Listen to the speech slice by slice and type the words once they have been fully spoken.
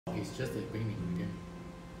It's just the main ingredient.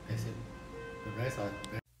 That's it. The rest are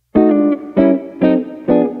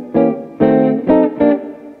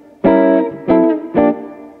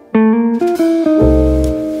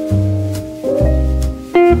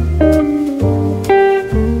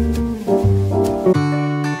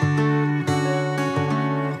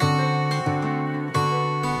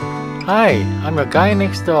Hi, I'm your guy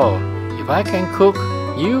next door. If I can cook,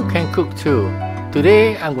 you can cook too.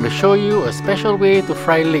 Today, I'm going to show you a special way to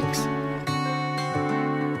fry leeks.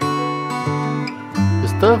 To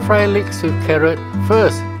stir fry leeks with carrot,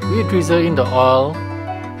 first we drizzle in the oil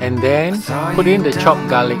and then put in the chopped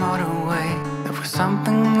garlic. There was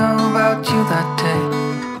something about you that day.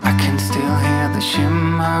 I can still hear the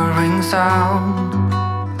shimmering sound.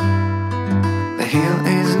 The hill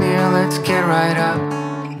is near, let's get right up.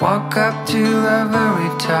 Walk up to the very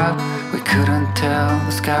top. We couldn't tell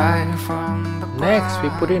the sky from the ground. Next, we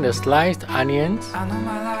put in the sliced onions. I know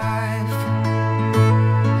my life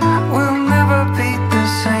will never be the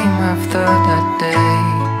same after that day.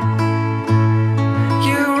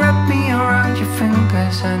 You wrap me around your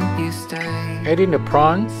fingers and you stay. Add in the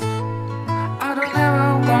prawns. I don't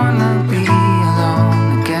ever wanna be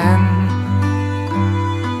alone again.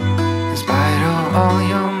 In spite of all,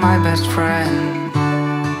 you're my best friend.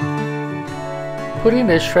 Put in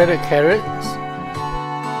the shredded carrots.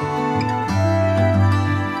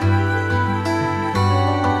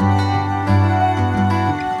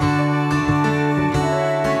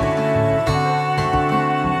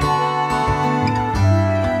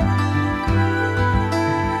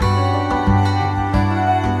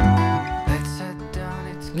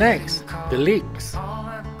 Next, the leeks. All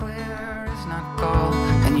that glitter is not gold,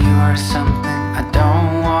 and you are something I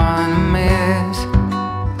don't wanna miss.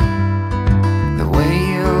 The way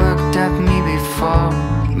you looked at me before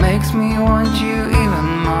makes me want you even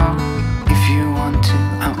more. If you want to,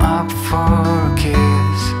 I'm up for a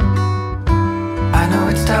kiss. I know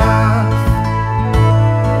it's tough.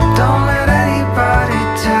 Don't let anybody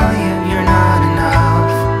tell you you're not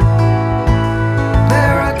enough.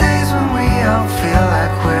 There are days when we all feel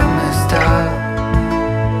like we're messed up,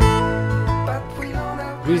 but we know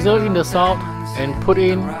that Drizzle in the salt and put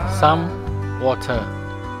in some water.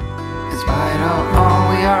 in spite of all,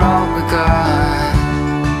 we are all we got.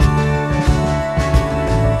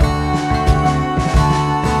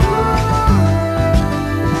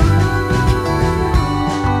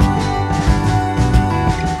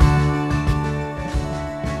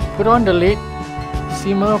 Put on the lid,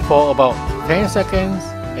 simmer for about 10 seconds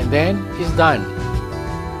and then it's done.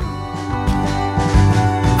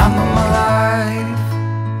 I know my life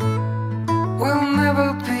will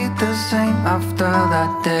never be the same after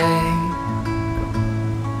that day.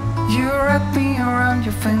 You wrap me around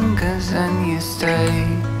your fingers and you stay.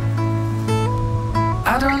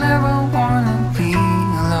 I don't ever wanna be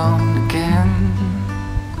alone again.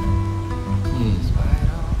 In spite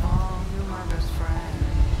of all, you're my best friend.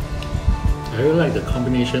 I really like the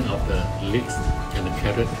combination of the leeks and the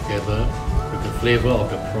carrot together with the flavor of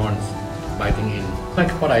the prawns biting in.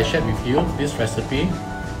 Like what I shared with you, this recipe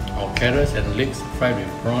of carrots and leeks fried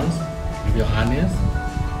with prawns with your onions.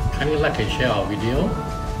 Kindly like and share our video.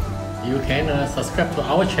 You can subscribe to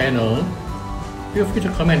our channel. Feel free to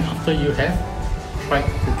comment after you have tried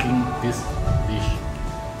cooking this dish.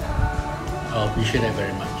 I'll appreciate that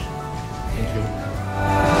very much. Thank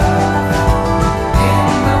you.